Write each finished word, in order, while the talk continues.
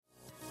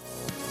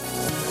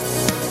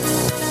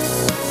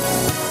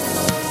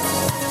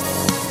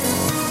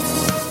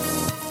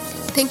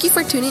Thank you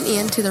for tuning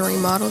in to the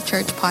Remodel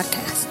Church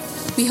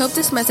podcast. We hope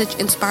this message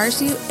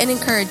inspires you and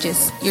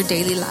encourages your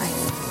daily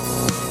life.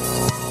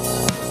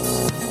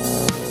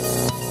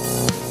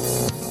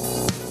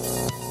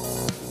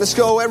 Let's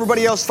go.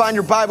 Everybody else, find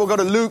your Bible. Go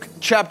to Luke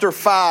chapter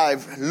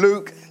 5.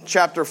 Luke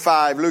chapter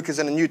 5. Luke is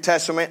in the New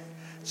Testament.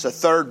 It's the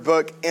third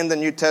book in the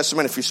New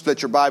Testament. If you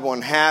split your Bible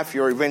in half,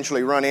 you'll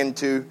eventually run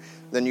into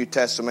the New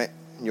Testament.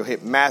 You'll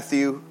hit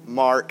Matthew,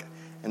 Mark,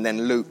 and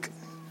then Luke.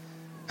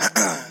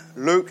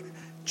 Luke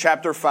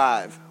chapter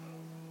 5.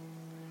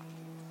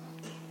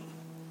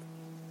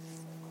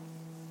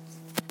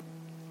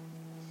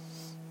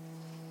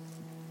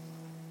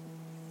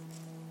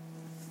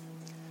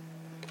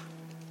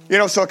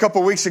 So a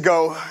couple weeks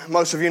ago,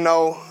 most of you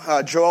know,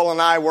 Joel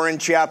and I were in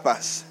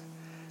Chiapas.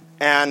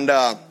 And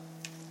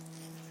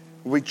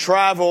we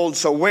traveled.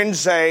 So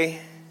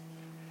Wednesday,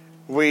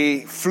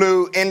 we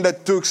flew into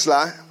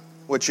Tuxtla,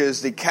 which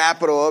is the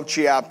capital of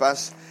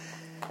Chiapas.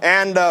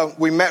 And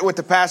we met with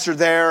the pastor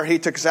there. He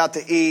took us out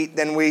to eat.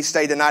 Then we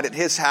stayed the night at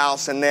his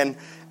house. And then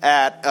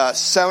at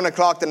 7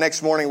 o'clock the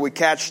next morning, we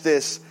catch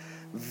this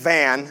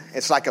van.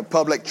 It's like a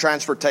public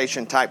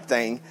transportation type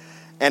thing.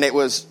 And it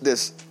was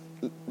this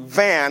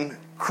van,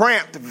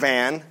 cramped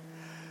van,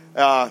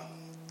 to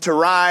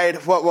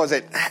ride, what was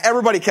it?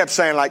 Everybody kept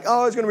saying like,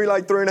 oh, it's going to be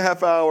like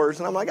 3.5 hours.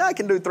 And I'm like, I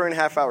can do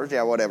 3.5 hours.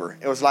 Yeah, whatever.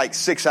 It was like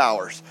 6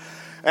 hours.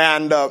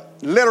 And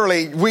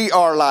literally, we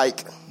are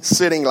like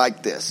sitting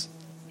like this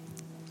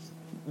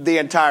the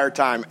entire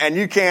time. And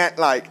you can't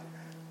like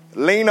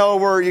lean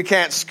over. You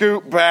can't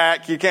scoot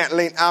back. You can't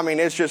lean. I mean,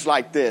 it's just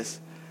like this.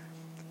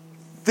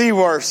 The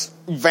worst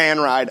van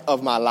ride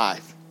of my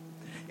life.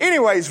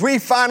 Anyways, we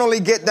finally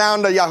get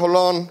down to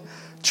Yajolon,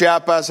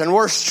 Chiapas, and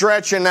we're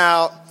stretching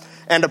out.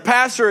 And the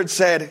pastor had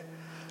said,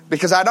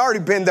 because I'd already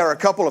been there a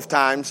couple of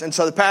times, and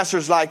so the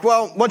pastor's like,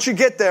 well, once you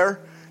get there,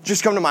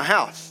 just come to my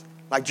house.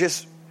 Like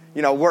just,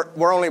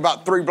 we're only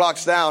about 3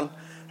 blocks down.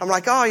 I'm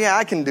like, oh yeah,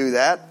 I can do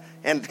that.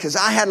 And because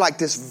I had like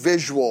this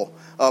visual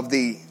of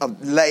the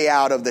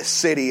layout of the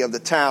city, of the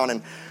town.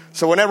 And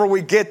so whenever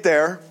we get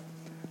there,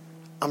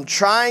 I'm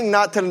trying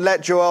not to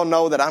let Joel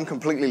know that I'm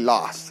completely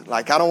lost.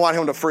 Like, I don't want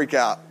him to freak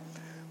out.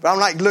 But I'm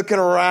like looking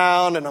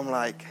around and I'm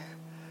like,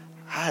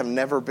 I have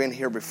never been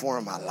here before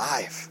in my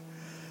life.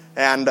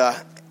 And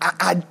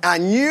I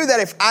knew that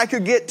if I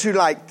could get to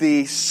like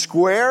the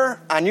square,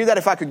 I knew that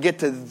if I could get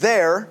to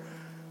there,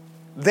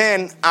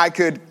 then I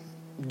could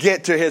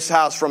get to his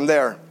house from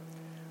there.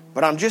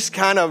 But I'm just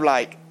kind of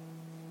like,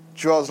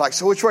 Joel's like,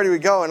 so which way do we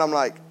go? And I'm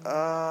like,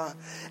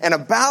 And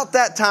about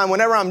that time,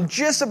 whenever I'm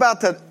just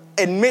about to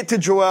admit to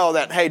Joel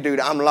that, hey,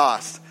 dude, I'm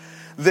lost,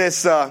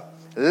 this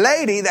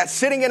lady that's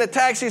sitting in a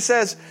taxi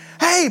says,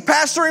 hey,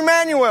 Pastor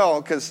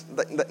Emmanuel, because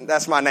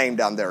that's my name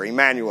down there,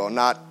 Emmanuel,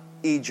 not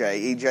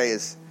EJ. EJ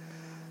is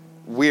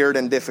weird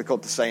and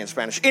difficult to say in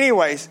Spanish.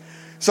 Anyways,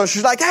 so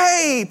she's like,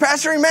 hey,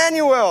 Pastor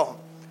Emmanuel.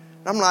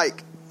 I'm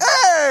like,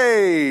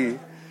 hey,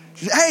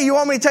 you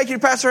want me to take you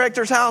to Pastor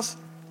Hector's house?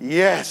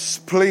 Yes,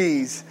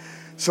 please.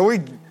 So we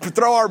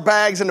throw our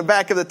bags in the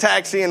back of the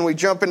taxi and we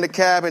jump in the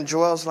cab, and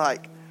Joel's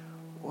like,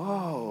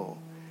 whoa,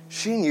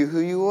 she knew who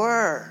you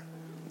were.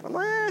 I'm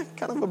like,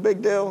 kind of a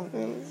big deal.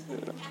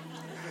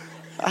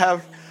 I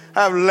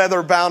have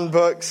leather-bound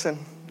books, and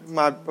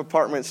my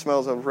apartment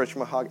smells of rich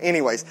mahogany.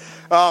 Anyways,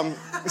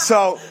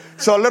 so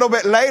a little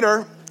bit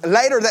later,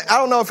 I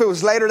don't know if it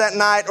was later that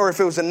night or if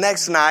it was the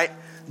next night,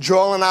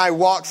 Joel and I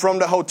walked from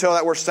the hotel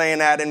that we're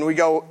staying at, and we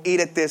go eat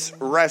at this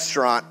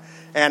restaurant.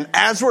 And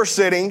as we're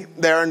sitting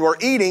there and we're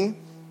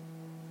eating,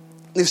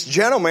 this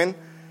gentleman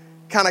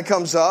kind of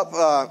comes up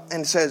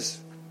and says,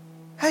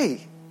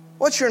 hey,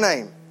 what's your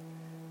name?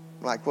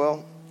 I'm like,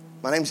 well,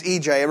 my name's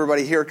EJ.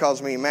 Everybody here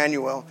calls me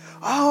Emmanuel.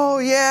 Oh,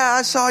 yeah,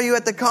 I saw you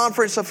at the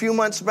conference a few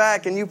months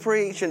back and you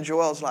preached. And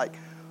Joel's like,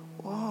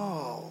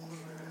 whoa.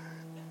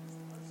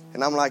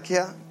 And I'm like,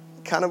 yeah,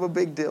 kind of a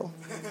big deal.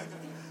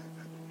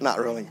 Not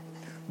really.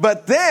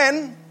 But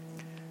then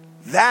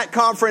that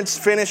conference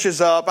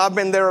finishes up. I've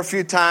been there a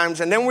few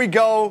times. And then we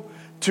go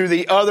to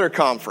the other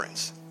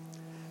conference.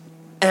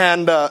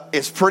 And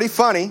it's pretty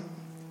funny,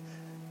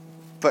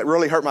 but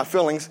really hurt my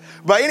feelings.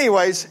 But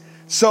anyways,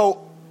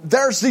 so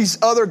there's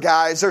these other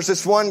guys. There's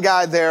this one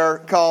guy there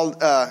called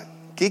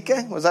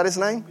Kike. Was that his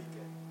name?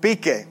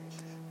 Pique.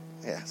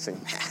 Yeah, see.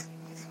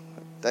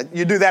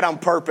 You do that on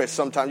purpose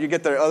sometimes. You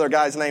get the other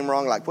guy's name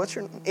wrong. Like, what's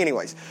your name?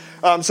 Anyways.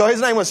 So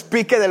his name was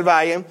Pique del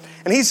Valle.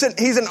 And he's an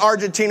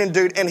Argentinian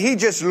dude. And he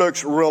just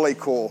looks really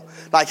cool.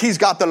 Like, he's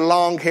got the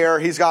long hair.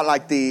 He's got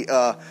like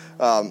the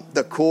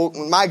cool.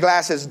 My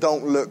glasses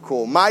don't look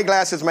cool. My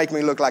glasses make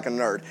me look like a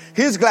nerd.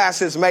 His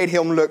glasses made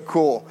him look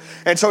cool.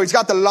 And so he's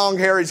got the long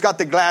hair. He's got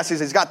the glasses.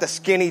 He's got the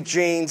skinny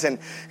jeans. And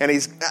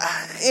he's,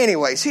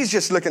 anyways, he's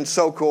just looking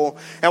so cool.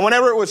 And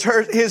whenever it was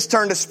his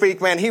turn to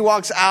speak, man, he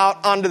walks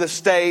out onto the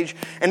stage.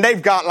 And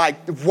they've got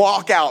like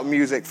walkout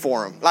music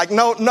for him. Like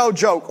no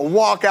joke,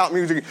 walkout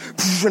music.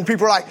 And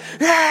people are like,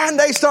 yeah, and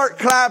they start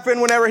clapping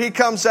whenever he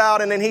comes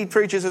out, and then he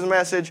preaches his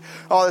message,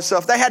 all this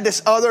stuff. They had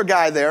this other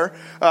guy there,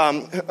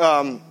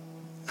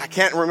 I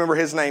can't remember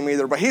his name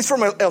either, but he's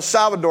from El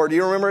Salvador. Do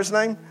you remember his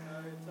name?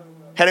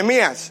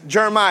 Jeremias,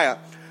 Jeremiah.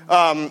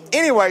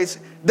 Anyways,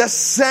 the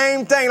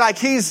same thing. Like,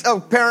 he's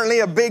apparently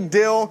a big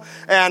deal,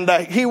 and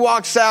he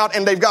walks out,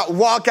 and they've got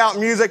walkout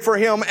music for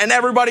him, and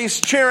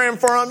everybody's cheering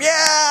for him.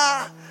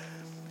 Yeah!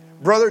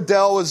 Brother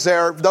Dell was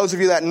there. Those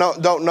of you that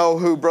don't know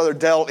who Brother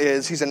Dell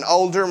is, he's an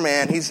older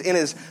man. He's in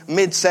his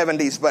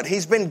mid-70s, but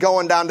he's been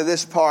going down to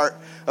this part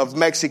of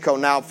Mexico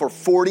now for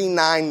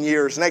 49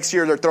 years. Next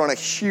year, they're throwing a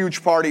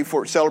huge party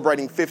for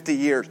celebrating 50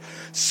 years.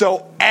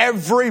 So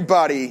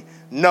everybody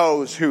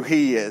knows who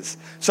he is.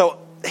 So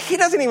he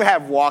doesn't even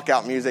have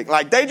walkout music.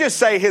 Like, they just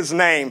say his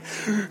name.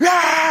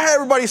 Ah,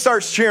 everybody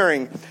starts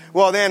cheering.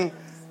 Well, then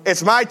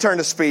it's my turn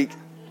to speak.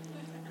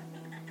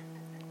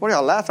 What are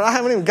y'all laughing? I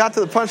haven't even got to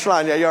the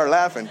punchline yet. Y'all are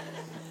laughing.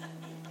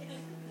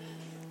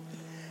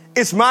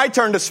 It's my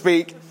turn to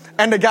speak.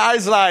 And the guy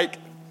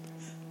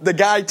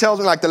tells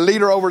me, like, the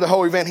leader over the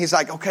whole event, he's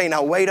like, okay,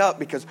 now wait up,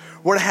 because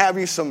we're gonna have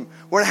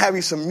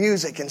you some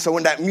music. And so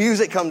when that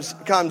music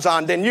comes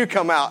on, then you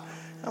come out.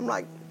 I'm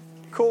like,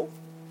 cool.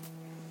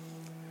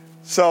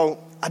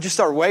 So I just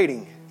start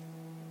waiting.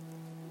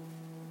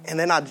 And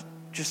then I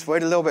just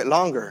wait a little bit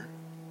longer.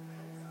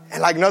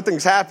 And like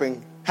nothing's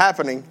happening.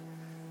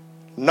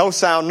 No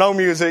sound, no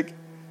music.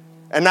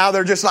 And now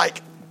they're just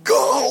like,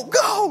 go.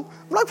 I'm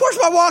like, where's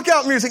my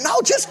walkout music?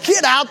 No, just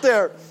get out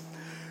there.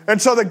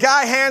 And so the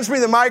guy hands me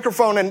the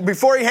microphone. And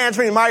before he hands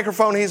me the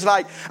microphone, he's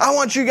like, I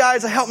want you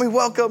guys to help me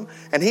welcome.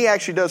 And he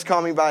actually does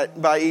call me by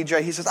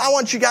EJ. He says, I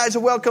want you guys to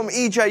welcome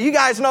EJ. You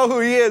guys know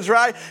who he is,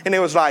 right? And it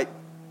was like,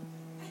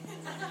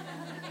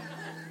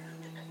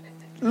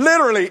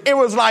 literally, it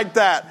was like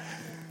that.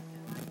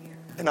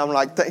 And I'm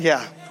like,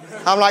 yeah.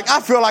 I'm like, I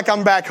feel like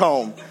I'm back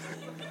home.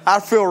 I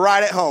feel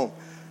right at home.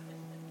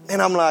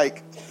 And I'm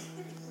like,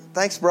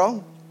 thanks,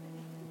 bro.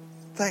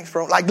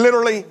 Like,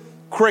 literally,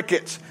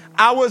 crickets.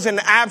 I was an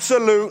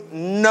absolute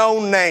no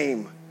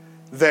name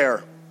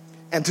there.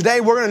 And today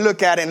we're going to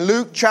look at, in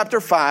Luke chapter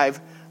 5,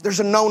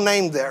 there's a no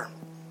name there.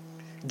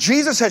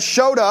 Jesus has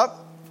showed up.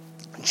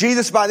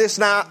 Jesus, by this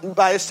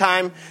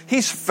time,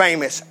 he's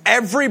famous.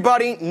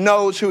 Everybody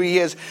knows who he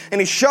is. And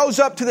he shows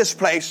up to this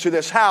place, to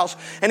this house,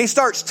 and he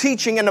starts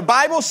teaching. And the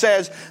Bible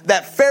says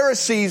that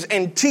Pharisees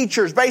and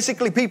teachers,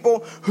 basically people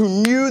who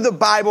knew the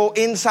Bible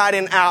inside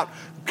and out,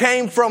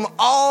 came from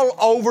all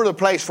over the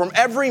place. From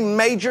every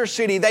major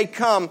city, they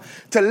come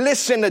to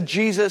listen to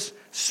Jesus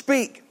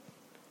speak.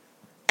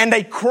 And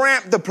they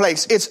cramp the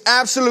place. It's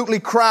absolutely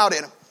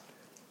crowded.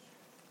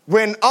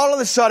 When all of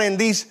a sudden,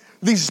 these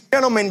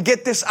gentlemen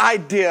get this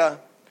idea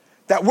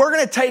that we're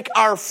going to take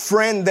our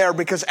friend there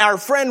because our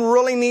friend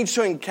really needs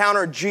to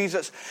encounter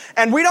Jesus.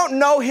 And we don't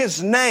know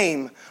his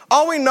name.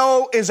 All we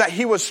know is that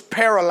he was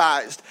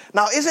paralyzed.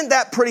 Now, isn't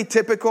that pretty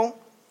typical?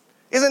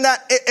 Isn't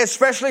that,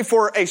 especially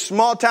for a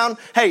small town?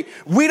 Hey,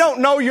 we don't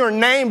know your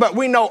name, but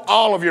we know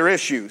all of your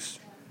issues.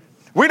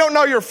 We don't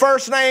know your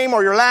first name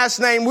or your last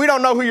name. We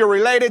don't know who you're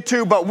related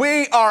to, but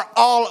we are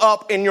all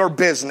up in your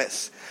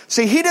business.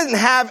 See, he didn't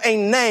have a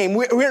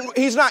name.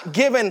 He's not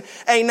given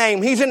a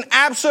name. He's an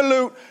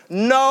absolute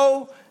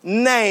no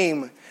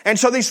name. And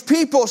so these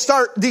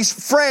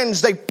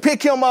friends, they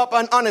pick him up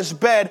on his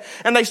bed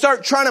and they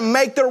start trying to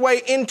make their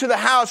way into the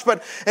house.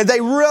 But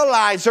they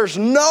realize there's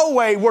no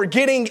way we're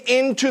getting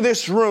into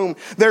this room.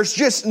 There's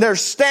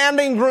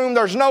standing room.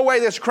 There's no way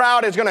this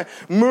crowd is going to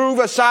move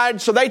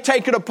aside. So they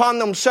take it upon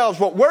themselves.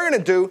 What we're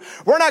going to do,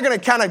 we're not going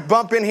to kind of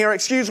bump in here.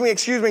 Excuse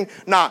me.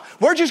 Nah,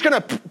 we're just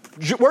going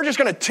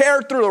to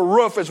tear through the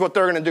roof is what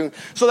they're going to do.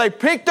 So they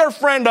pick their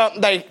friend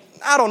up. I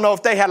don't know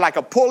if they had like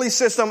a pulley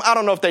system. I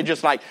don't know if they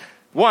just like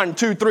 1,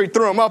 2, 3,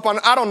 threw them up on.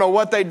 I don't know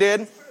what they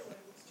did.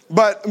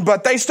 But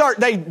they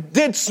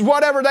did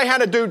whatever they had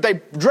to do.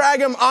 They drag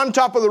him on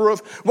top of the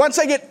roof. Once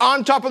they get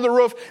on top of the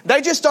roof,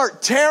 they just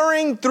start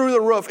tearing through the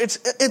roof.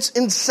 It's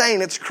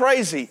insane. It's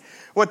crazy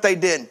what they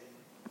did.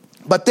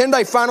 But then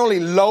they finally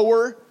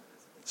lower.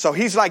 So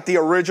he's like the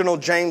original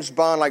James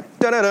Bond, like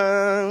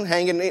da-da-da,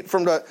 hanging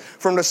from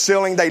the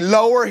ceiling. They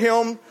lower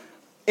him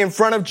in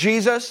front of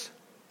Jesus.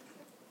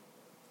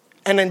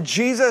 And then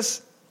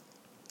Jesus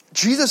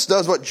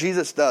does what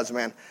Jesus does,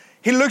 man.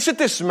 He looks at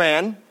this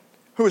man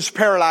who is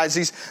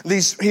paralyzed.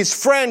 His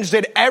friends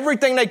did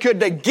everything they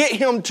could to get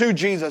him to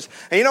Jesus.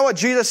 And you know what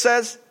Jesus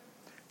says?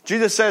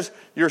 Jesus says,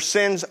 your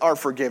sins are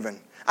forgiven.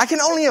 I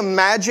can only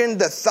imagine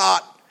the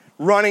thought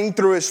running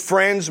through his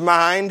friend's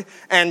mind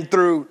and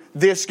through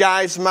this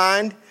guy's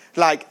mind.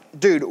 Like,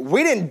 dude,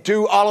 we didn't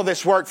do all of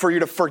this work for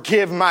you to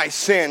forgive my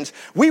sins.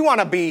 We want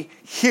to be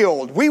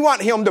healed. We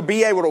want him to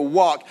be able to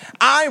walk.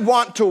 I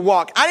want to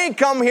walk. I didn't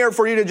come here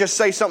for you to just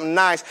say something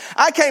nice.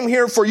 I came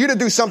here for you to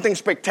do something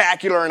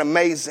spectacular and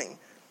amazing.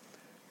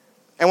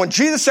 And when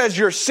Jesus says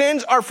your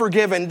sins are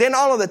forgiven, then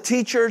all of the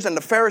teachers and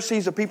the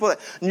Pharisees, the people that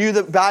knew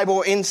the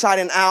Bible inside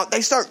and out,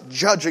 they start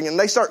judging and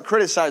they start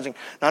criticizing.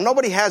 Now,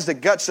 nobody has the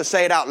guts to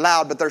say it out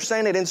loud, but they're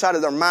saying it inside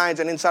of their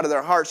minds and inside of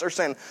their hearts. They're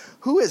saying,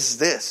 who is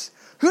this?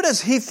 Who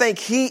does he think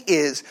he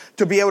is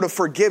to be able to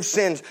forgive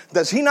sins?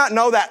 Does he not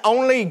know that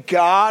only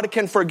God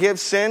can forgive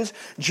sins?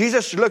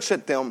 Jesus looks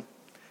at them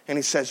And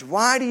he says,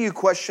 why do you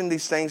question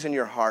these things in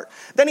your heart?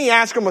 Then he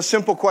asks him a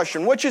simple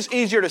question. Which is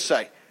easier to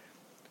say?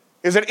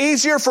 Is it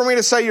easier for me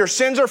to say your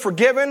sins are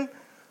forgiven,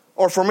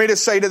 or for me to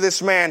say to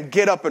this man,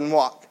 get up and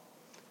walk?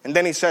 And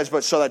then he says,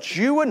 but so that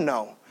you would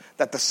know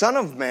that the Son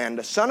of Man,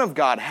 the Son of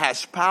God,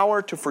 has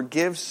power to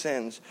forgive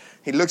sins.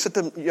 He looks at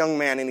the young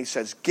man and he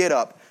says, get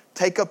up,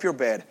 take up your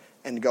bed,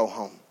 and go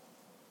home.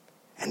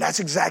 And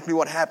that's exactly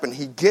what happened.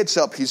 He gets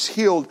up, he's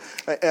healed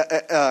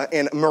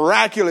and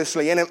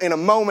miraculously. In a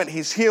moment,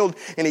 he's healed,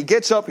 and he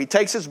gets up, he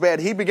takes his bed,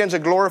 he begins to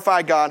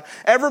glorify God.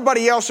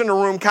 Everybody else in the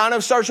room kind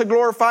of starts to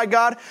glorify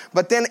God,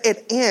 but then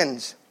it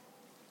ends.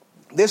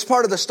 This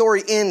part of the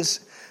story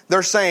ends,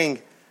 they're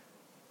saying,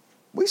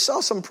 we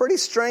saw some pretty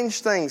strange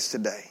things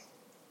today.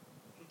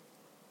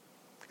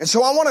 And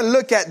so I want to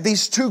look at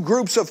these two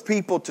groups of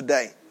people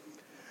today.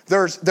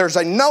 There's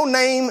a no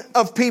name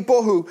of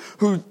people who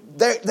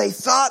they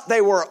thought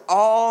they were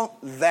all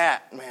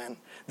that, man.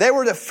 They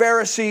were the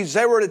Pharisees.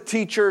 They were the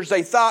teachers.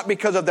 They thought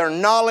because of their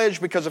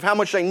knowledge, because of how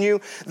much they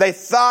knew, they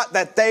thought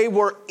that they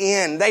were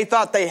in. They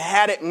thought they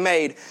had it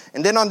made.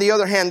 And then on the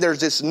other hand, there's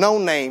this no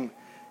name.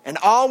 And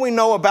all we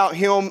know about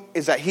him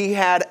is that he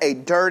had a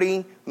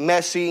dirty,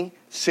 messy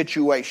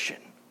situation.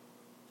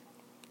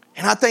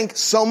 And I think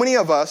so many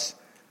of us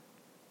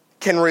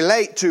can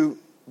relate to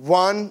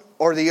one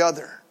or the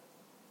other.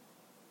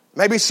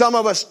 Maybe some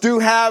of us do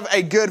have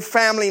a good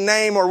family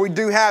name, or we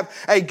do have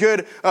a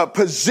good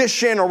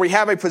position, or we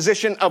have a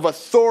position of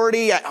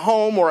authority at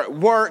home or at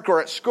work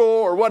or at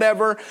school or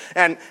whatever.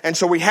 And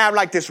so we have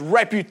like this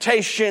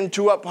reputation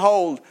to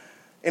uphold.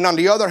 And on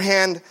the other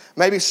hand,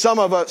 maybe some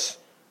of us,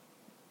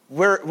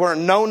 we're a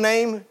no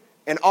name,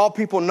 and all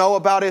people know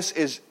about us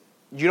is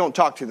you don't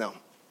talk to them.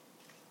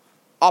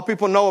 All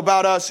people know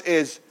about us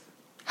is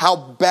how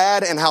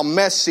bad and how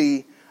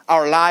messy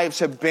our lives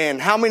have been,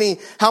 how many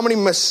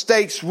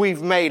mistakes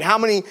we've made, how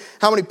many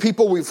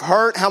people we've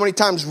hurt, how many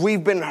times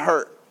we've been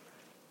hurt.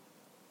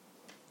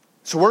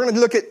 So we're going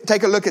to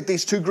take a look at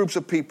these two groups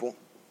of people,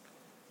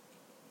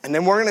 and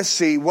then we're going to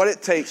see what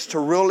it takes to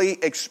really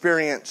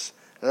experience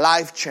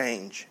life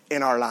change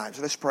in our lives.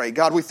 Let's pray.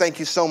 God, we thank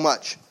you so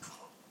much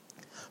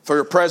for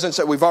your presence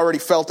that we've already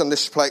felt in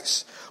this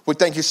place. We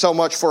thank you so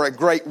much for a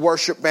great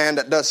worship band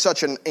that does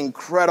such an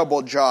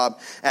incredible job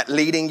at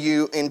leading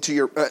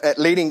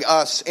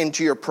us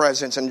into your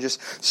presence and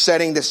just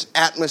setting this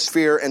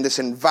atmosphere and this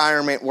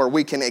environment where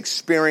we can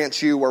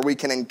experience you, where we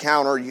can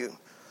encounter you.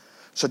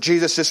 So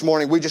Jesus, this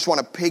morning, we just want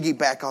to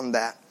piggyback on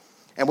that.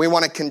 And we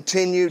want to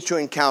continue to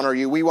encounter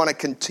you. We want to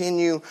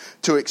continue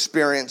to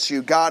experience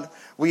you. God,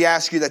 we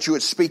ask you that you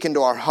would speak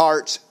into our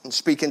hearts and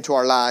speak into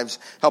our lives.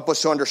 Help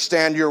us to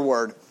understand your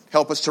word.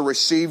 Help us to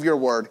receive your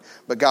word.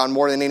 But God,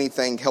 more than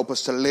anything, help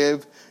us to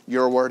live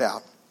your word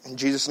out. In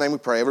Jesus' name we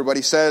pray.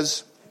 Everybody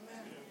says,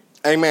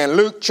 Amen.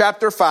 Luke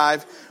chapter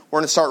 5. We're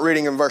going to start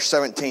reading in verse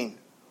 17.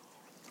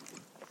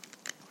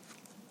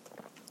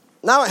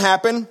 Now it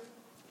happened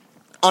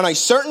on a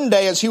certain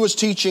day as he was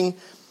teaching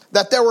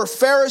that there were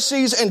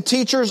Pharisees and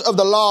teachers of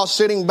the law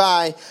sitting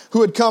by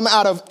who had come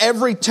out of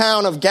every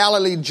town of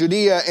Galilee,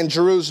 Judea, and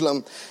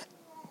Jerusalem.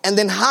 And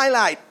then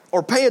highlight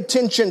or pay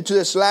attention to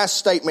this last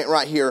statement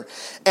right here.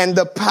 And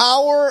the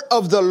power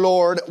of the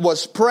Lord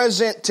was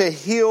present to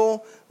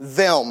heal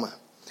them.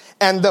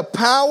 And the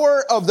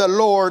power of the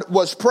Lord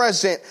was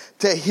present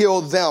to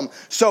heal them.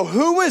 So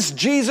who is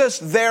Jesus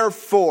there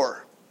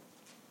for?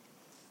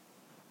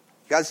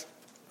 You guys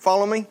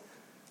follow me?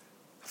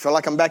 I feel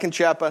like I'm back in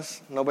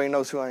Chiapas. Nobody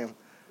knows who I am.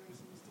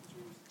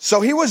 So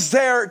he was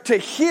there to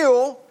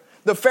heal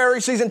the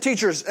Pharisees and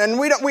teachers. And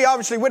we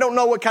don't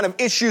know what kind of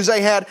issues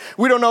they had.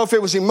 We don't know if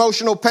it was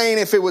emotional pain,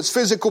 if it was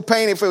physical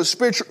pain, if it was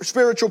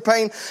spiritual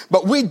pain.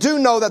 But we do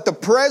know that the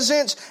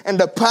presence and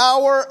the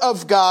power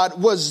of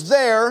God was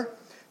there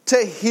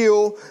to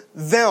heal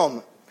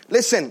them.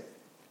 Listen,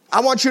 I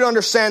want you to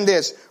understand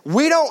this.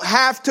 We don't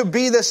have to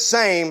be the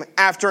same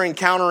after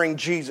encountering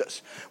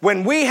Jesus.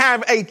 When we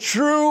have a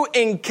true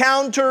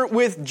encounter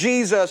with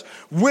Jesus,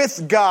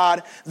 with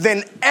God,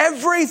 then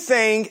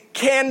everything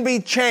can be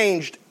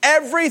changed.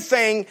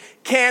 Everything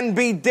can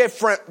be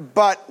different,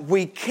 but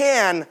we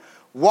can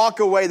walk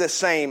away the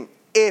same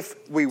if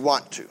we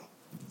want to.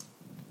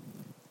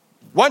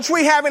 Once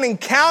we have an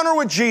encounter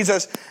with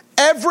Jesus,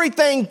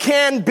 everything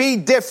can be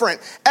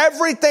different.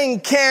 Everything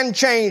can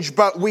change,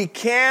 but we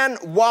can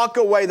walk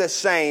away the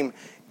same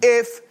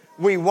if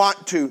we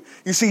want to.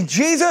 You see,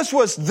 Jesus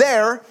was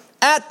there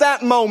at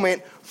that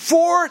moment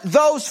for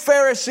those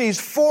Pharisees,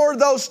 for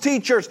those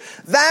teachers.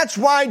 That's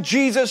why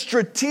Jesus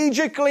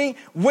strategically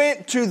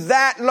went to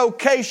that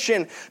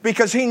location,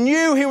 because he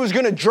knew he was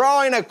going to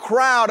draw in a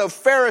crowd of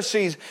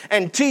Pharisees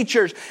and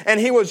teachers, and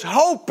he was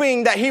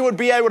hoping that he would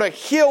be able to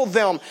heal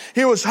them.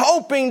 He was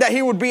hoping that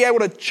he would be able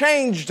to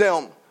change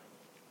them.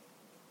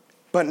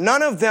 But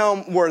none of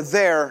them were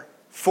there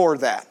for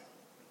that.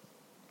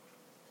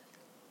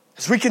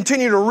 As we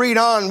continue to read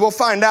on, we'll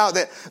find out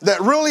that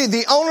really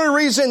the only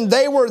reason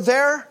they were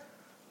there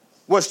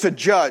was to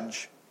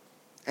judge.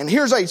 And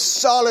here's a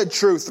solid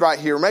truth right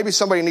here. Maybe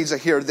somebody needs to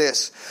hear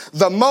this.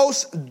 The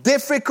most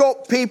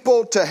difficult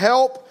people to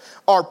help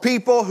are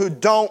people who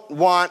don't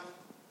want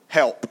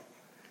help.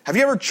 Have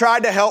you ever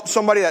tried to help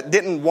somebody that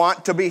didn't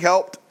want to be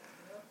helped?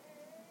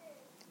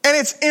 And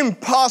it's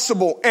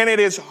impossible, and it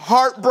is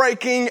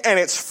heartbreaking, and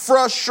it's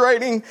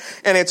frustrating,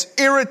 and it's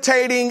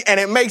irritating, and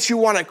it makes you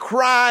want to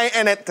cry,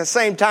 and at the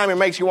same time it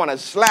makes you want to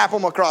slap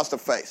them across the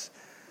face.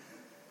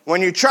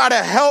 When you try to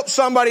help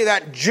somebody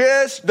that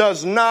just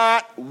does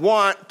not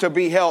want to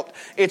be helped,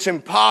 it's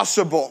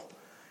impossible.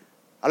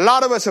 A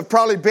lot of us have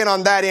probably been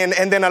on that end,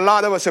 and then a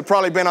lot of us have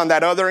probably been on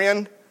that other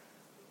end,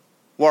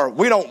 where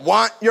we don't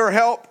want your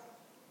help.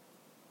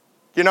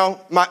 You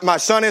know, my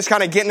son is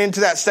kind of getting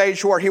into that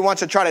stage where he wants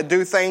to try to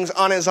do things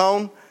on his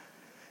own.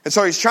 And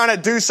so he's trying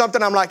to do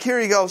something. I'm like, here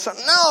you go. So,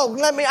 no,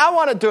 I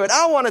want to do it.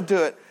 I want to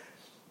do it.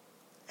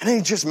 And then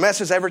he just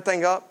messes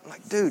everything up. I'm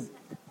like, dude,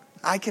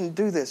 I can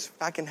do this.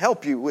 I can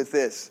help you with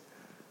this.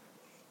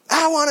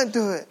 I want to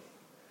do it.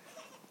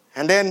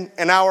 And then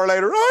an hour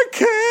later, I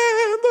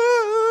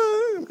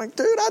can't. I'm like,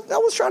 dude, I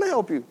was trying to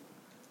help you.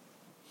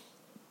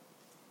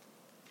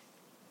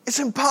 It's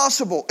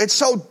impossible. It's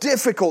so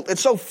difficult.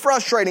 It's so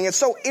frustrating. It's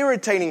so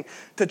irritating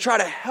to try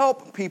to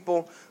help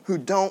people who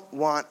don't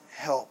want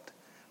help.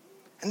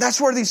 And that's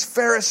where these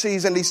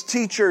Pharisees and these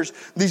teachers,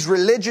 these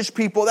religious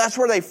people, that's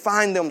where they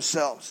find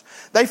themselves.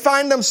 They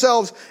find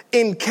themselves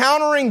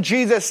encountering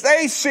Jesus.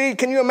 They see,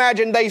 can you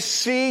imagine, they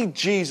see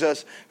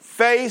Jesus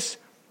face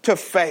to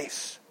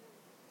face.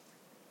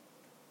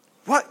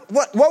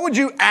 What would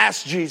you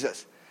ask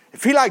Jesus?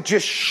 If he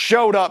just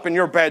showed up in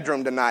your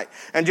bedroom tonight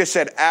and just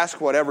said,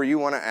 ask whatever you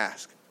want to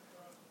ask.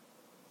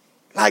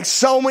 Like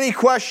so many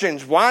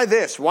questions. Why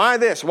this? Why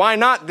this? Why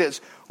not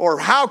this? Or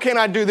how can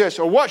I do this?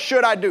 Or what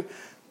should I do?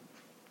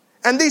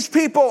 And these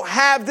people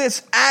have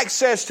this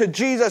access to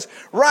Jesus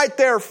right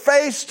there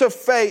face to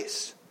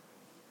face.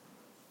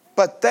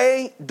 But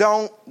they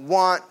don't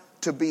want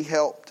to be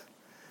helped.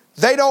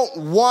 They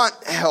don't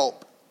want help.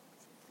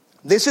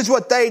 This is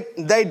what they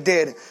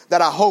did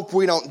that I hope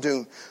we don't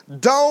do.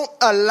 Don't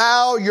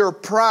allow your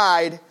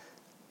pride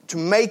to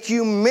make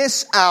you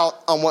miss out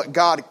on what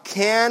God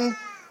can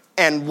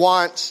and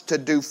wants to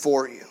do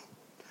for you.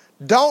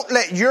 Don't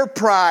let your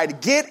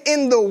pride get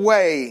in the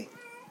way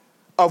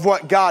of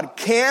what God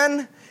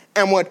can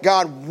and what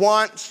God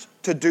wants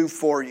to do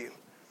for you.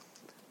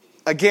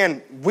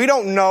 Again, we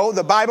don't know.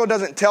 The Bible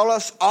doesn't tell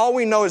us. All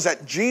we know is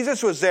that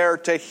Jesus was there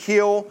to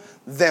heal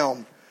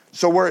them.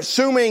 So we're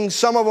assuming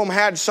some of them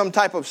had some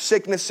type of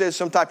sicknesses,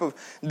 some type of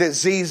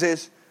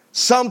diseases,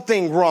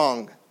 something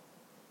wrong.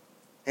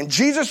 And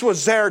Jesus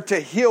was there to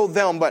heal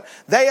them, but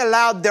they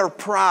allowed their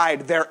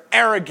pride, their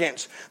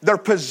arrogance, their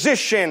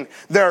position,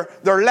 their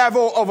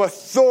level of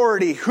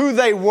authority, who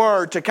they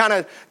were, to kind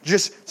of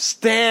just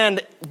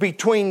stand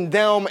between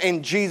them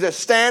and Jesus,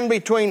 stand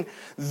between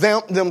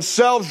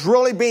themselves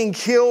really being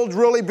healed,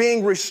 really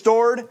being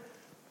restored.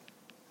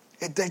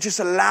 They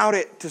just allowed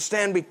it to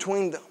stand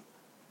between them.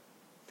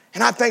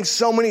 And I think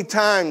so many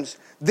times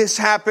this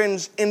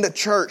happens in the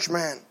church,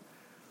 man.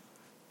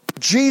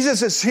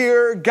 Jesus is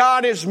here.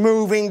 God is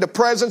moving. The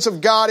presence of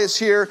God is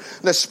here.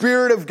 The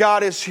Spirit of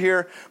God is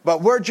here.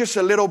 But we're just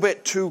a little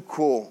bit too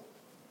cool.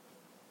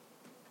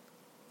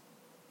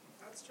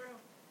 That's true.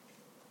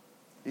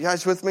 You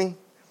guys with me?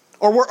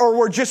 Or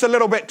we're just a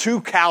little bit too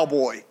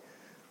cowboy.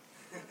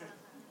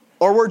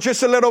 Or we're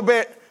just a little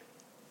bit...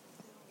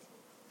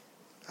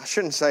 I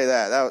shouldn't say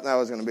that. That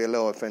was going to be a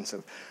little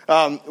offensive.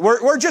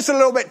 We're just a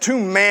little bit too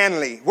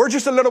manly. We're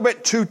just a little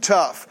bit too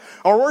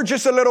tough. Or we're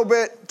just a little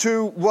bit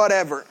too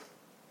whatever.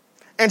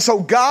 And so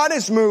God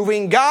is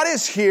moving. God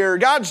is here.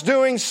 God's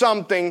doing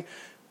something.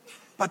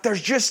 But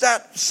there's just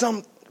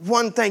some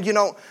one thing. You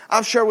know,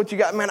 I'll share with you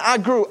guys. Man, I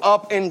grew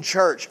up in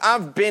church.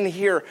 I've been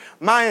here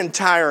my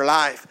entire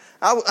life.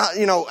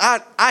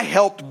 I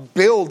helped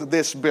build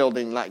this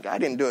building. Like, I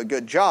didn't do a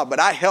good job,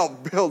 but I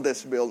helped build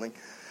this building.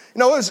 You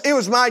know, it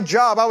was my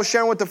job. I was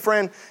sharing with a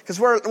friend, because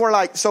we're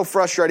like so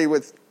frustrated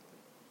with,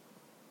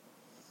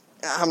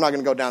 I'm not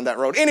going to go down that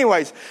road.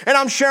 Anyways, and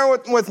I'm sharing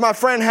with my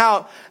friend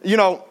how, you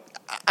know,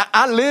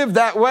 I lived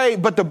that way,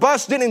 but the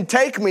bus didn't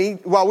take me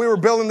while we were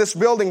building this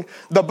building.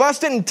 The bus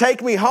didn't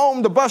take me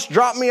home. The bus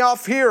dropped me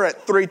off here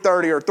at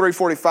 3:30 or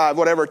 3:45,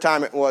 whatever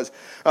time it was,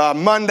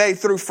 Monday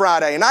through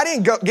Friday. And I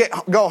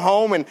didn't go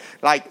home and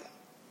like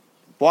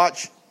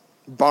watch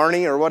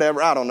Barney or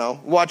whatever, I don't know,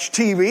 watch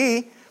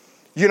TV.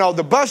 You know,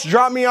 the bus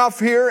dropped me off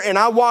here, and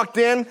I walked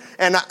in,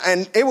 and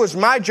it was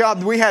my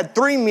job. We had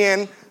 3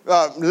 men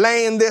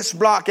laying this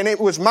block, and it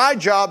was my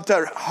job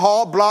to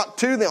haul block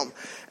to them.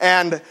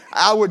 And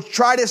I would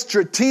try to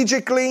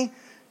strategically,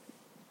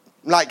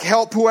 like,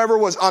 help whoever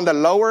was on the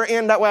lower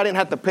end. That way I didn't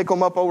have to pick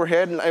them up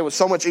overhead, and it was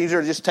so much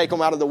easier to just take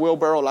them out of the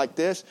wheelbarrow like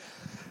this.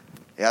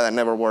 Yeah, that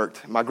never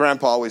worked. My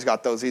grandpa always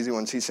got those easy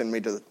ones. He sent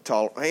me to the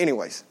tall.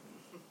 Anyways.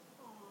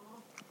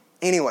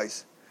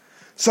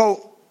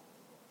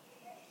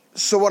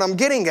 So what I'm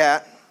getting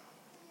at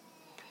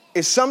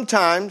is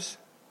sometimes,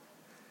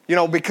 you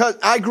know, because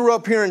I grew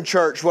up here in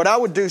church, what I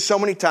would do so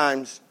many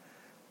times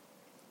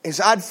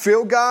is I'd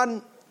feel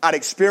God, I'd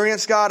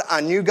experience God,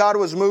 I knew God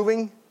was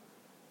moving.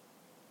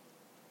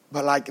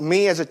 But like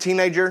me as a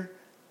teenager,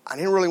 I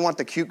didn't really want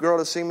the cute girl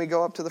to see me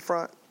go up to the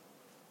front.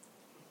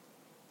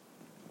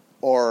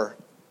 Or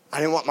I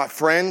didn't want my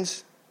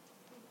friends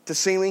to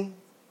see me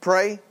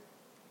pray.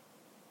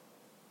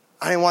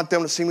 I didn't want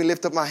them to see me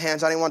lift up my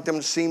hands. I didn't want them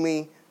to see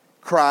me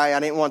cry. I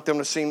didn't want them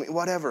to see me,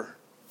 whatever.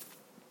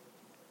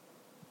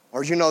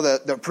 Or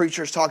the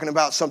preacher's talking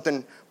about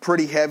something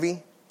pretty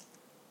heavy.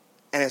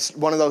 And it's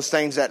one of those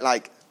things that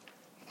like,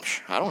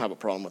 I don't have a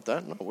problem with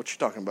that. No, what you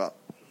talking about?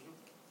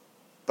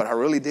 But I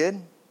really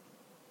did.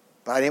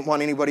 But I didn't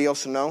want anybody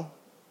else to know.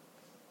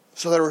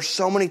 So there were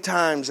so many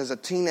times as a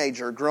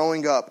teenager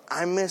growing up,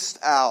 I missed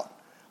out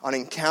on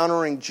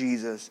encountering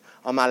Jesus,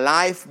 on my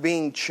life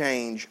being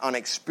changed, on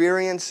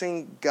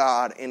experiencing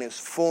God in His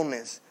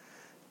fullness,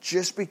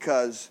 just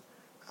because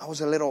I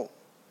was a little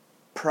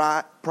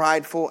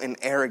prideful and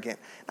arrogant.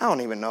 I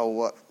don't even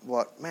know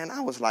man, I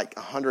was like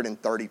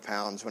 130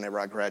 pounds whenever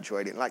I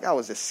graduated. Like I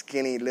was a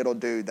skinny little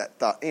dude that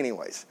thought,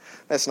 anyways,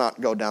 let's not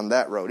go down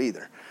that road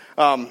either.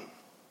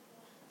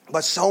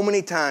 But so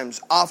many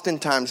times,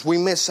 oftentimes, we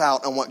miss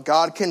out on what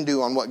God can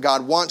do, on what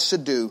God wants to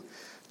do,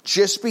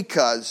 just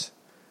because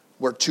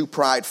we're too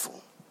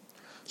prideful.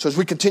 So as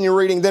we continue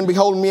reading, then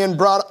behold, men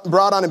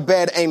brought on a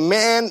bed a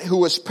man who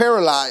was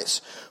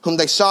paralyzed, whom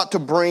they sought to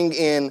bring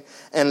in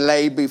and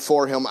lay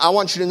before him. I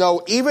want you to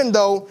know, even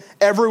though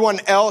everyone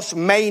else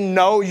may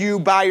know you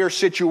by your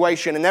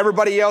situation, and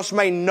everybody else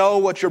may know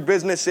what your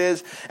business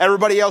is,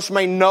 everybody else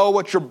may know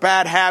what your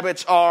bad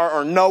habits are,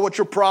 or know what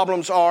your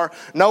problems are,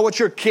 know what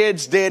your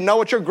kids did, know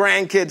what your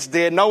grandkids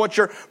did, know what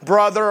your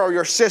brother or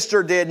your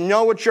sister did,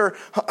 know what your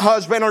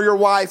husband or your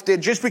wife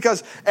did, just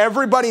because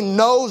everybody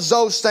knows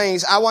those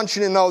things, I want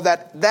you to know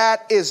that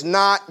that is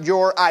not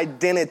your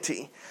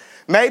identity.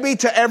 Maybe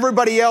to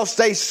everybody else,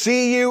 they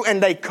see you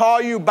and they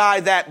call you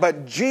by that.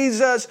 But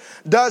Jesus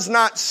does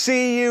not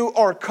see you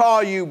or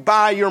call you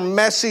by your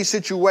messy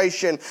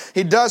situation.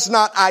 He does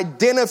not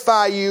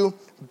identify you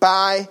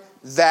by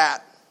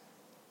that.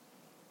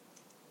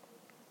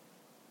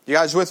 You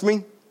guys with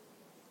me?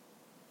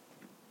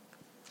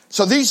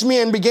 So these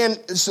men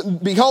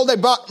behold,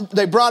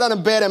 they brought on a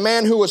bed a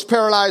man who was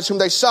paralyzed, whom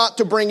they sought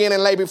to bring in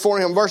and lay before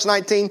him. Verse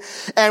 19,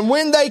 and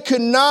when they could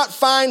not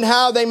find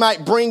how they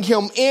might bring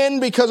him in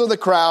because of the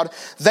crowd,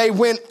 they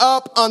went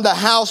up on the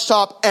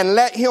housetop and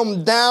let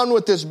him down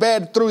with his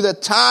bed through the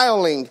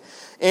tiling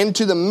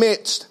into the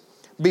midst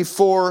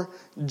before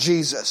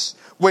Jesus.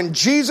 When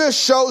Jesus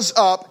shows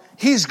up,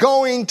 He's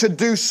going to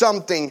do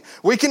something.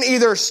 We can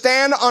either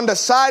stand on the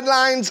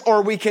sidelines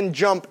or we can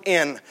jump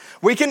in.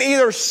 We can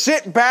either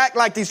sit back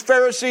like these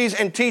Pharisees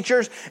and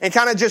teachers and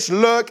kind of just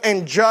look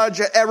and judge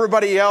at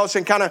everybody else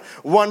and kind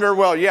of wonder,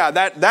 well, yeah,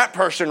 that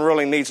person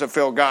really needs to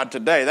feel God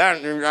today.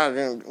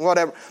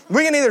 Whatever.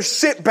 We can either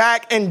sit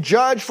back and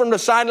judge from the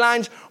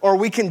sidelines, or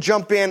we can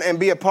jump in and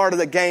be a part of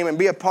the game and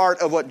be a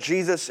part of what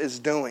Jesus is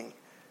doing.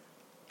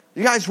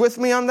 You guys with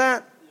me on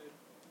that?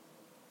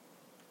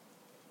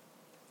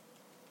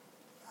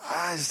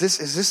 Is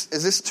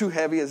this too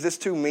heavy? Is this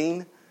too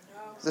mean?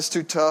 Is this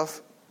too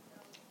tough?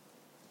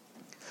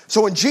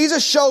 So when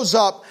Jesus shows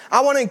up,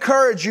 I want to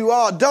encourage you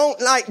all,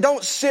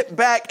 don't sit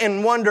back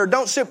and wonder.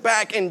 Don't sit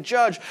back and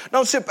judge.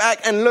 Don't sit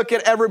back and look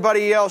at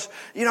everybody else.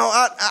 You know,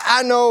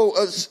 I know,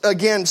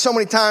 again, so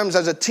many times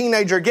as a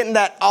teenager, getting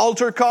that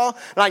altar call,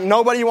 like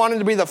nobody wanted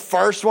to be the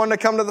first one to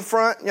come to the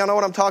front. Y'all know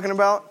what I'm talking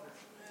about?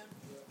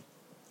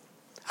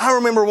 I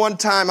remember one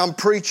time I'm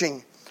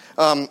preaching.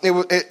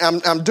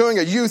 I'm doing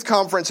a youth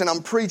conference and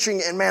I'm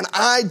preaching, and man,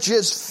 I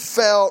just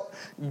felt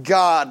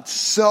God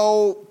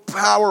so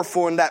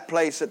powerful in that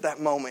place at that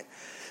moment.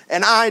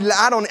 And I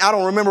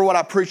don't remember what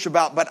I preached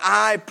about, but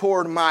I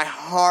poured my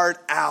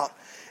heart out.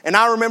 And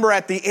I remember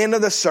at the end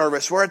of the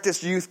service, we're at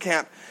this youth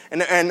camp,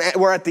 and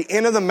we're at the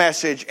end of the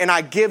message, and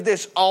I give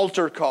this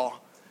altar call.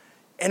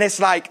 And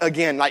it's like,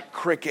 again, like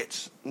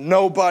crickets.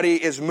 Nobody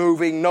is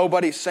moving.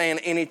 Nobody's saying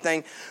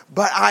anything.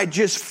 But I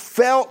just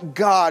felt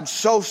God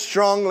so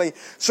strongly.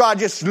 So I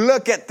just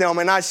look at them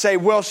and I say,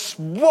 will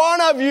one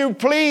of you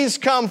please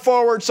come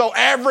forward so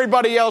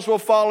everybody else will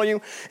follow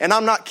you? And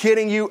I'm not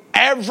kidding you.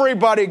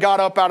 Everybody got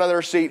up out of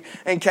their seat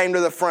and came to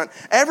the front.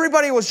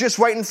 Everybody was just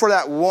waiting for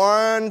that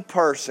one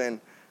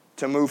person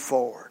to move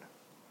forward.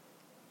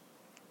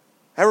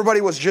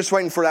 Everybody was just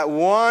waiting for that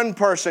one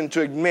person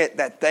to admit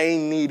that they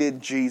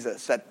needed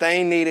Jesus, that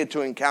they needed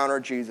to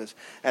encounter Jesus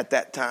at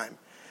that time.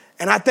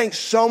 And I think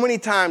so many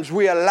times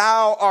we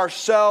allow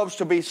ourselves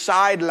to be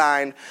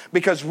sidelined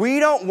because we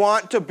don't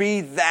want to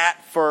be that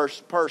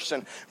first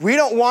person. We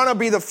don't want to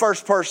be the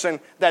first person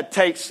that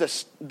takes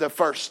the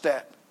first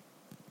step.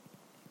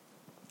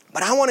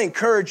 But I want to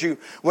encourage you,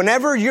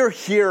 whenever you're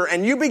here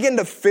and you begin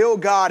to feel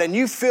God and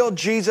you feel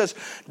Jesus,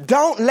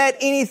 don't let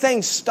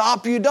anything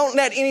stop you. Don't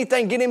let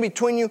anything get in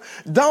between you.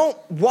 Don't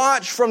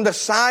watch from the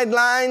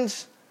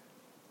sidelines,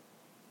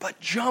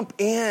 but jump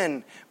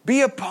in.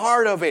 Be a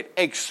part of it.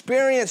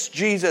 Experience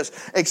Jesus.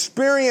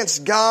 Experience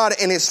God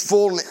in His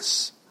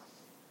fullness.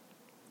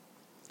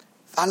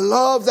 I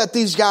love that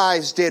these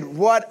guys did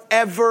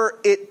whatever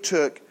it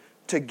took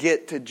to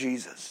get to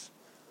Jesus.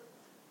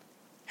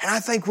 And I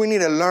think we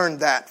need to learn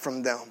that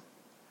from them.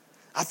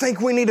 I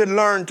think we need to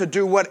learn to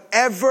do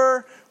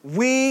whatever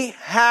we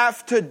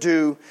have to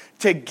do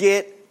to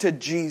get to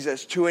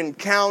Jesus, to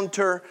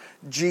encounter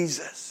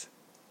Jesus.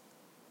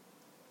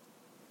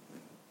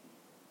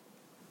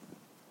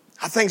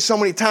 I think so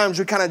many times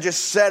we kind of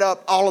just set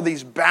up all of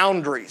these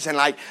boundaries.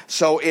 And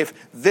so if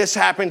this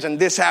happens and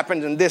this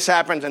happens and this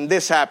happens and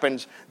this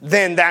happens,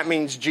 then that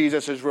means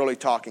Jesus is really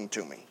talking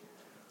to me.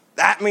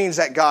 That means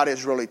that God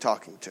is really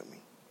talking to me.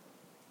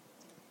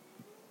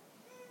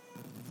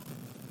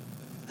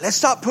 Let's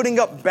stop putting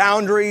up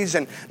boundaries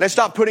and let's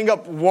stop putting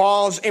up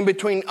walls in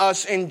between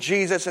us and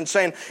Jesus and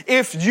saying,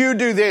 if you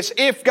do this,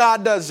 if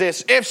God does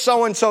this, if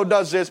so-and-so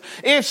does this,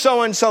 if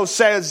so-and-so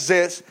says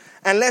this.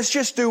 And let's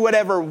just do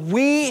whatever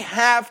we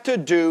have to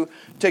do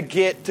to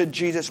get to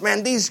Jesus.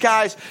 Man, these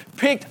guys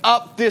picked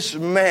up this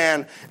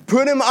man,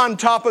 put him on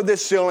top of the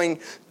ceiling,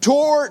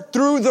 tore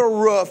through the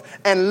roof,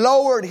 and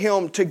lowered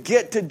him to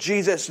get to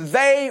Jesus.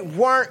 They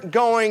weren't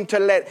going to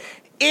let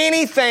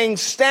anything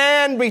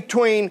stand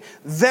between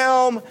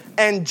them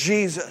and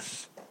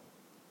Jesus.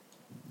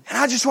 And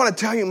I just want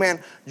to tell you,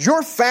 man,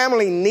 your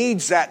family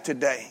needs that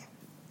today.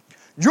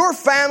 Your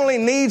family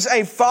needs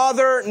a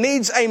father,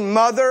 needs a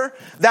mother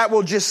that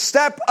will just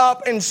step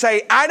up and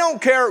say, I don't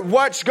care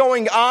what's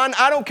going on.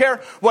 I don't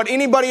care what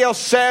anybody else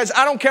says.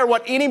 I don't care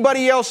what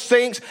anybody else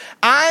thinks.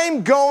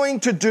 I'm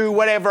going to do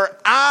whatever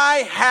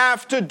I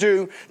have to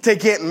do to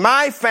get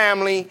my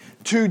family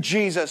to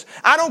Jesus.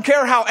 I don't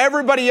care how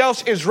everybody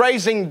else is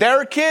raising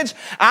their kids.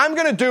 I'm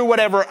going to do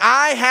whatever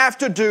I have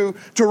to do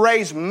to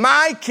raise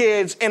my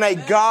kids in a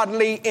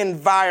godly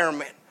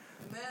environment.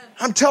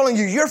 I'm telling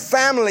you, your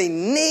family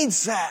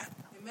needs that.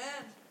 Amen.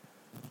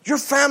 Your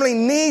family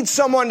needs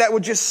someone that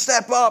would just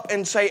step up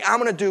and say, I'm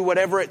going to do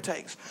whatever it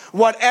takes.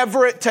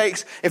 Whatever it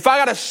takes. If I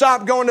got to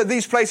stop going to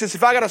these places,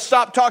 if I got to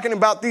stop talking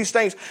about these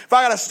things, if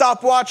I got to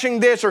stop watching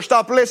this or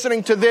stop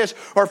listening to this,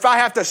 or if I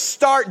have to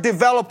start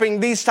developing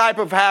these type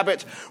of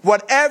habits,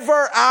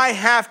 whatever I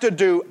have to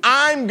do,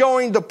 I'm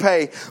going to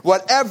pay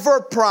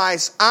whatever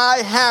price I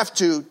have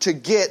to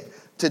get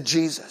to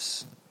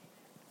Jesus.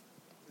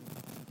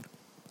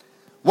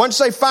 Once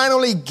they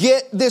finally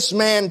get this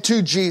man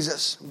to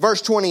Jesus,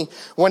 verse 20,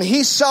 when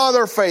he saw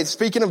their faith,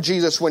 speaking of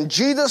Jesus, when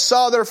Jesus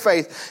saw their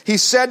faith, he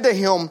said to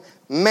him,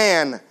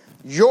 man,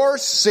 your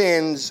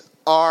sins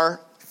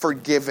are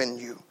forgiven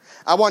you.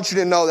 I want you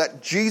to know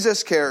that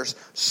Jesus cares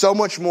so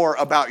much more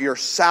about your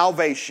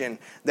salvation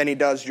than he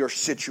does your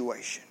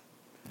situation.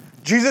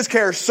 Jesus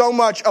cares so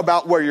much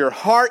about where your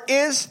heart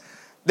is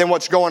than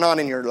what's going on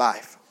in your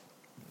life.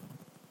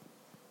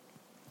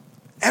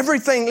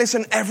 Everything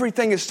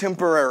is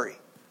temporary.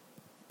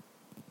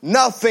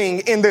 Nothing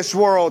in this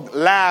world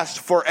lasts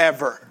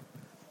forever.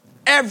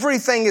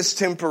 Everything is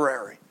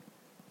temporary.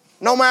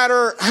 No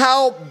matter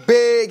how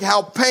big,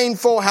 how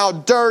painful, how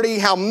dirty,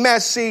 how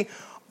messy,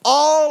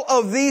 all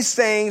of these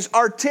things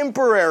are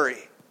temporary.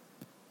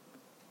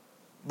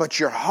 But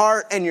your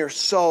heart and your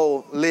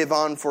soul live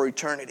on for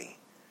eternity.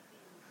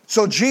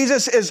 So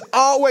Jesus is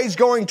always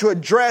going to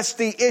address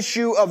the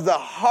issue of the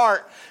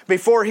heart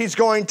before he's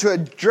going to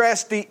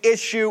address the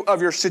issue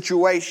of your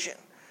situation.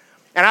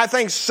 And I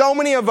think so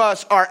many of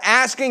us are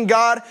asking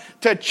God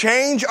to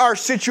change our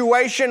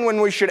situation when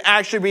we should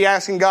actually be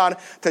asking God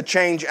to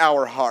change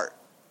our heart.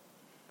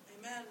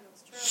 Amen.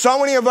 That's true. So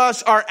many of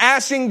us are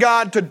asking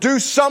God to do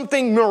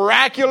something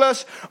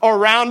miraculous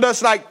around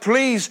us, like,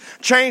 please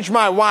change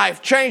my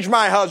wife, change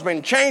my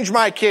husband, change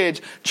my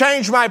kids,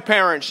 change my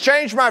parents,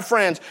 change my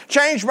friends,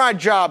 change my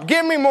job,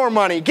 give me more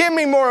money, give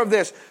me more of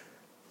this.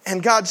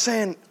 And God's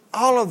saying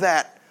all of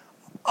that.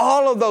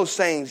 All of those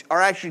things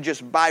are actually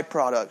just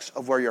byproducts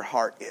of where your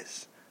heart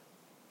is.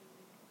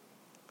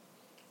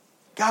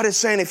 God is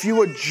saying if you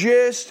would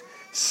just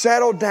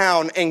settle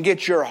down and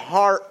get your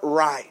heart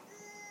right,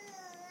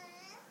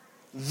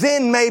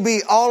 then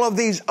maybe all of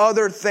these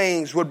other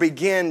things would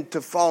begin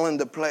to fall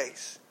into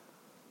place.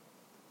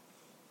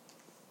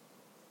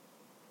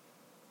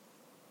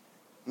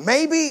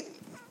 Maybe,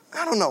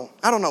 I don't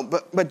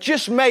know, but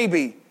just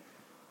maybe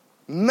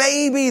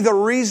the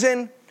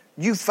reason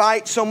you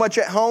fight so much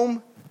at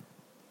home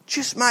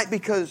just might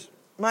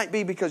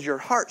be because your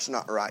heart's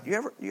not right.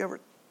 You ever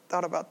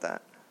thought about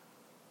that?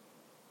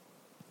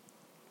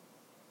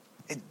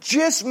 It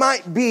just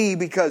might be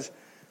because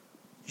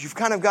you've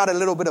kind of got a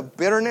little bit of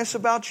bitterness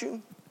about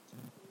you.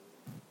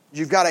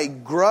 You've got a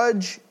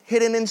grudge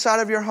hidden inside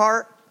of your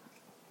heart.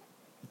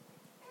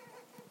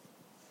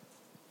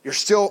 You're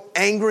still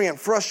angry and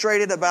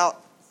frustrated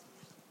about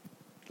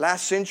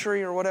last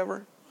century or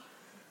whatever.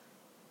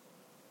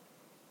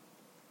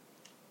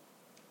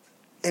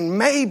 And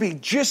maybe,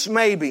 just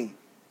maybe,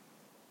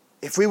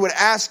 if we would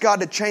ask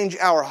God to change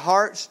our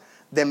hearts,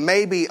 then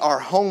maybe our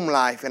home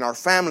life and our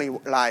family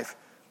life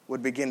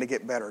would begin to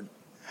get better.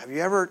 Have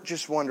you ever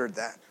just wondered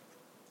that?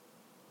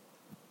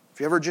 Have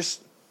you ever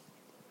just,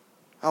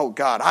 oh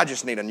God, I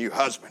just need a new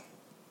husband.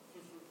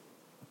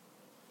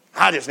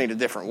 I just need a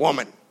different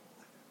woman.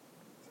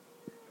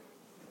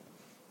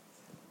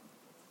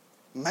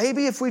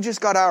 Maybe if we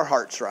just got our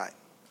hearts right,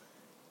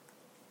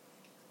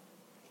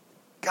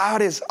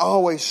 God is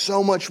always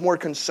so much more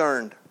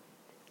concerned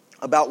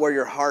about where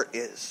your heart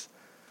is,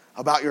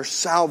 about your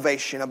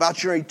salvation,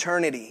 about your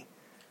eternity,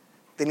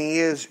 than He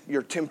is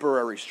your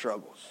temporary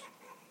struggles.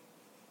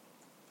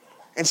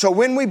 And so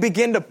when we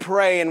begin to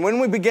pray and when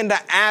we begin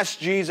to ask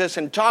Jesus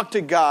and talk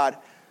to God,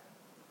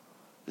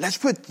 let's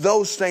put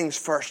those things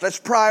first. Let's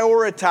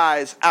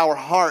prioritize our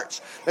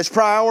hearts. Let's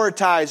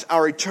prioritize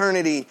our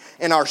eternity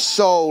and our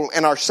soul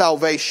and our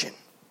salvation.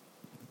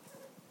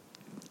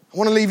 I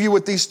want to leave you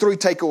with these 3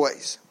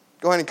 takeaways.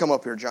 Go ahead and come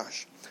up here,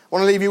 Josh. I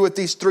want to leave you with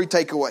these 3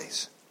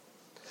 takeaways.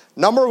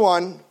 Number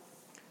 1,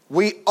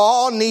 we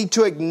all need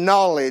to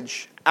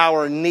acknowledge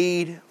our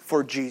need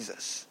for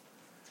Jesus.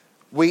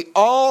 We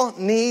all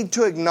need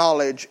to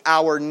acknowledge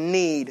our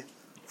need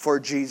for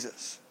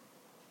Jesus.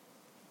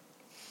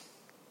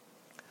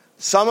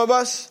 Some of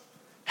us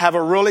have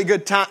a really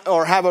good time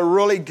or have a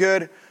really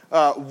good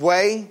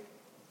way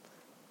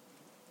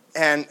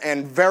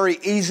and very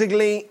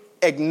easily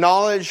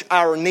acknowledge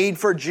our need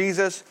for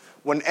Jesus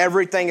when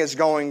everything is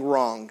going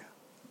wrong.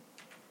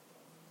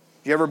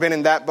 You ever been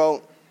in that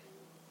boat?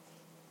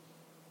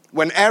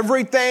 When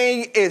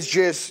everything is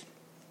just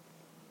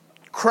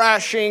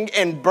crashing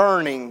and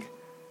burning,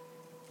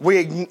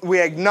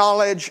 we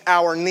acknowledge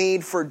our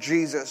need for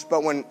Jesus.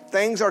 But when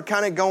things are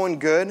kind of going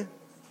good,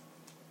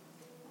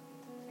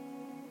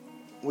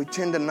 we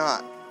tend to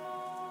not.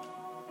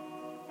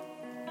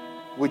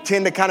 We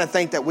tend to kind of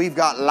think that we've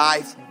got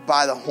life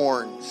by the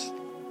horns.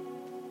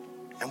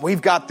 And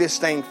we've got this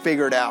thing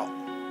figured out.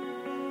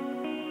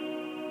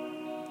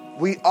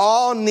 We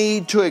all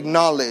need to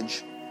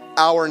acknowledge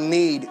our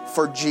need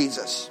for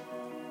Jesus.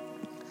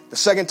 The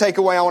second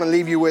takeaway I want to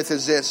leave you with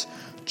is this.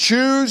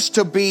 Choose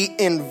to be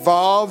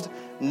involved,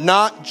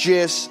 not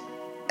just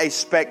a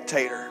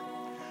spectator.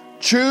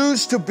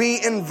 Choose to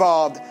be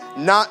involved,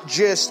 not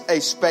just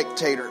a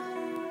spectator.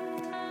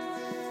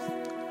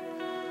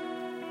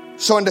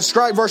 So in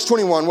verse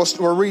 21,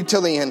 we'll read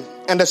till the end.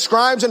 And the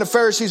scribes and the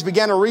Pharisees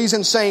began to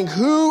reason, saying,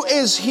 Who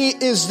is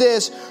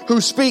this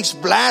who speaks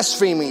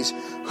blasphemies?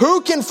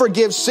 Who can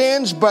forgive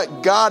sins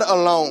but God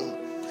alone?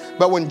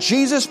 But when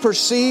Jesus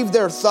perceived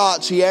their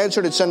thoughts, He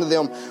answered and said to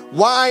them,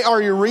 Why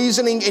are you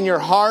reasoning in your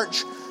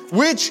hearts?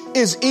 Which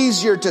is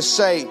easier to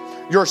say,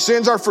 Your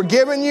sins are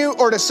forgiven you,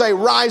 or to say,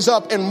 Rise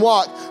up and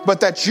walk?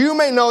 But that you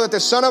may know that the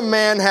Son of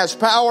Man has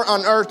power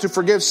on earth to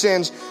forgive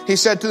sins, He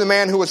said to the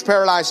man who was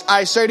paralyzed,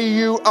 I say to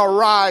you,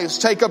 arise,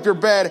 take up your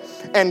bed,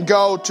 and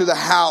go to the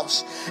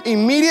house.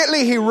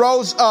 Immediately he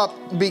rose up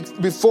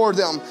before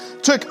them,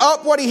 took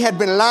up what he had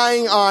been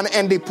lying on,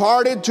 and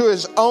departed to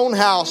his own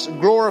house,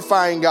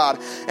 glorifying God.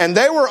 And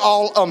they were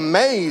all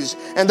amazed,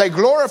 and they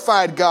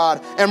glorified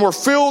God, and were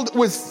filled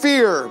with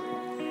fear.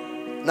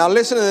 Now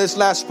listen to this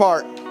last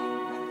part.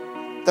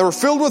 They were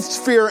filled with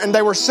fear, and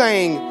they were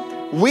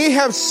saying, We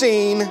have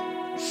seen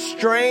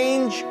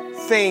strange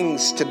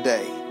things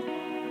today.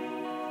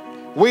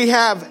 We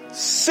have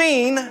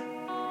seen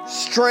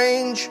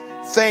strange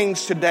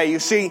things today. You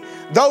see,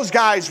 those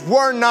guys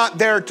were not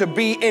there to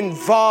be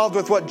involved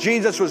with what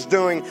Jesus was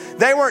doing.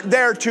 They weren't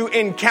there to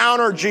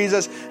encounter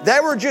Jesus. They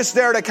were just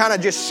there to kind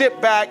of just sit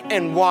back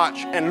and watch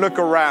and look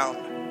around.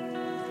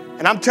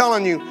 And I'm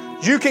telling you,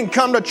 you can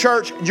come to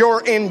church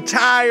your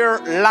entire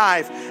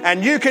life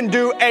and you can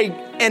do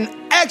an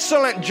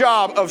excellent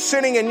job of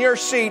sitting in your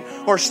seat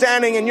or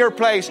standing in your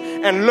place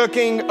and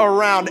looking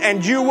around,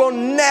 and you will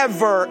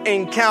never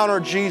encounter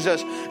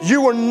Jesus.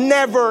 You will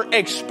never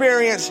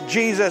experience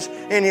Jesus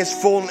in His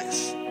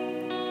fullness.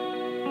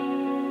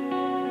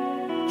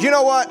 You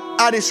know what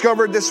I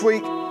discovered this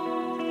week?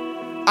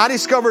 I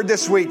discovered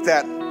this week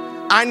that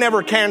I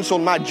never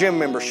canceled my gym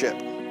membership.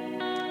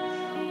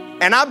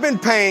 And I've been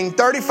paying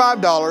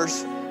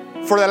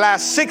 $35 for the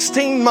last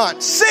 16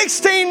 months.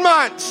 16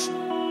 months!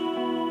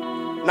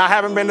 And I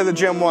haven't been to the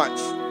gym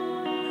once.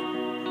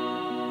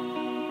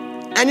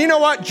 And you know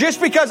what?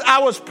 Just because I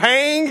was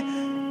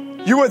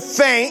paying, you would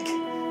think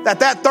that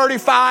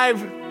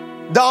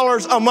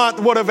 $35 a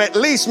month would have at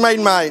least made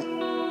my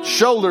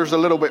shoulders a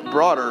little bit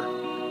broader.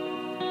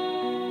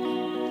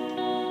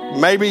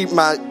 Maybe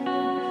my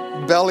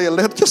belly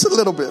just a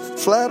little bit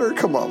flatter.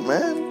 Come on,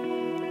 man.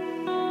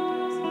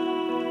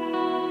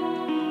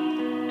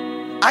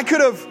 I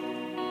could have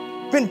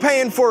been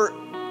paying for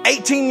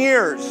 18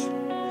 years.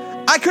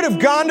 I could have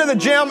gone to the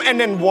gym and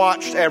then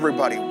watched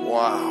everybody.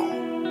 Wow.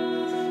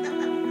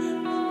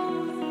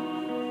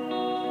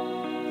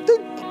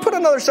 Dude, put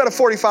another set of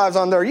 45s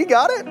on there. You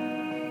got it.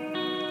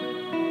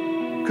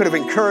 Could have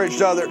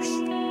encouraged others.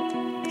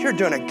 You're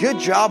doing a good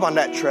job on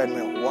that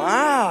treadmill.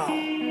 Wow.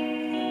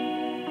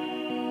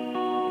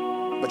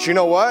 But you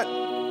know what?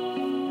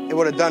 It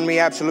would have done me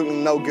absolutely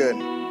no good.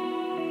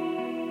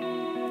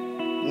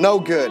 No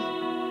good.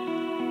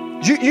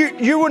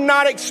 You would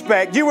not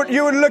expect, you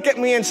would look at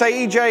me and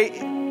say,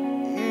 EJ,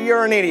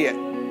 you're an idiot.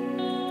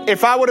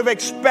 If I would have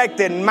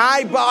expected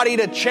my body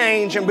to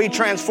change and be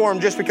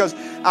transformed just because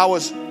I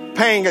was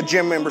paying a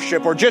gym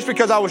membership or just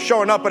because I was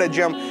showing up at a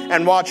gym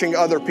and watching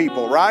other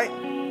people, right?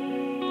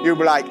 You'd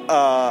be like,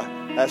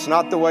 that's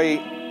not the way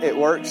it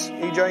works,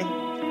 EJ.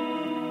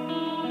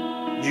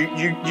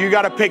 You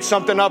got to pick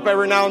something up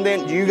every now and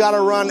then. You got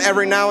to run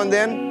every now and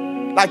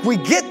then. Like, we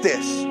get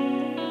this,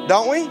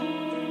 don't we?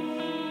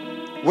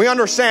 We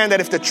understand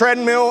that if the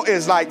treadmill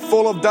is like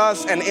full of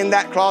dust and in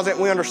that closet,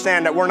 we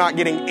understand that we're not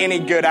getting any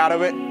good out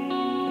of it.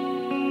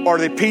 Or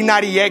the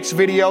P90X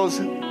videos.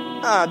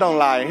 Don't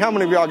lie. How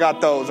many of y'all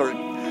got those? Or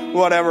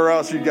whatever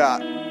else you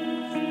got.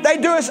 They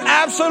do us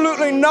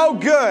absolutely no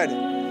good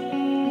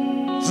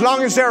as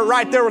long as they're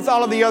right there with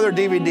all of the other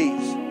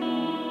DVDs.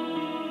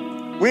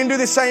 We can do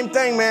the same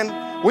thing,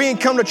 man. We can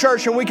come to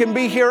church and we can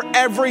be here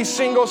every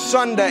single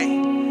Sunday.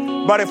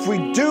 But if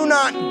we do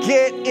not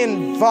get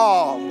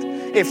involved,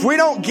 if we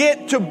don't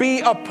get to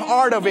be a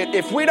part of it,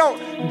 if we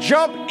don't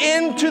jump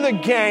into the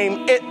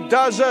game, it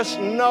does us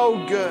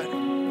no good.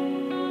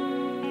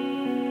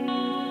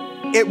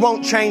 It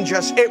won't change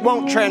us. It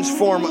won't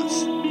transform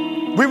us.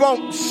 We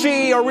won't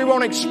see or we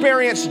won't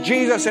experience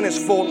Jesus in His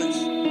fullness.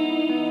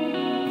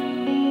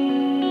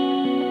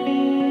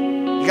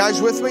 You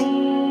guys with me?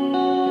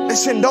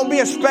 Listen, don't be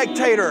a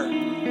spectator.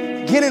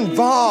 Get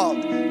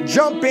involved.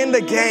 Jump in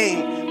the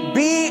game.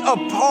 Be a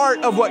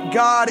part of what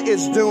God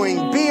is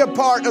doing. Be a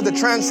part of the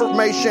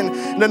transformation.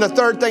 And then the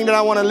third thing that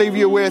I want to leave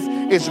you with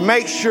is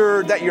make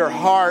sure that your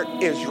heart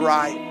is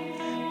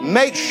right.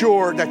 Make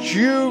sure that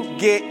you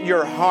get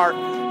your heart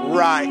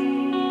right.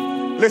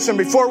 Listen,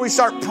 before we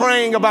start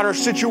praying about our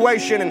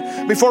situation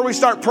and before we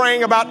start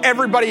praying about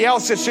everybody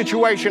else's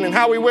situation and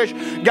how we wish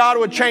God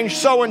would change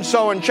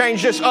so-and-so and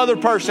change this other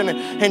person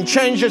and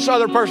change this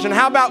other person,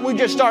 how about we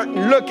just start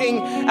looking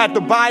at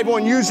the Bible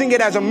and using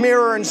it as a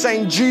mirror and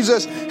saying,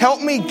 Jesus,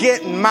 help me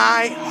get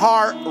my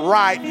heart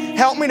right.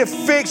 Help me to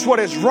fix what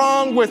is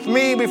wrong with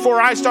me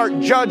before I start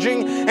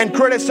judging and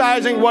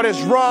criticizing what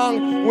is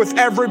wrong with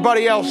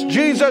everybody else.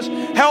 Jesus,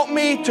 help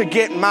me to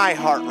get my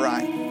heart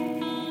right.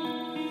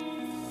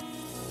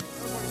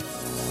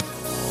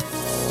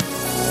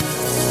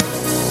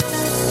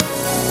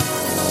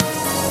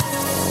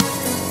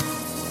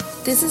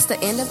 This is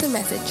the end of the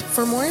message.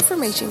 For more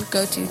information,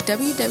 go to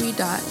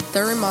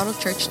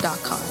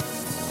www.theremodelchurch.com.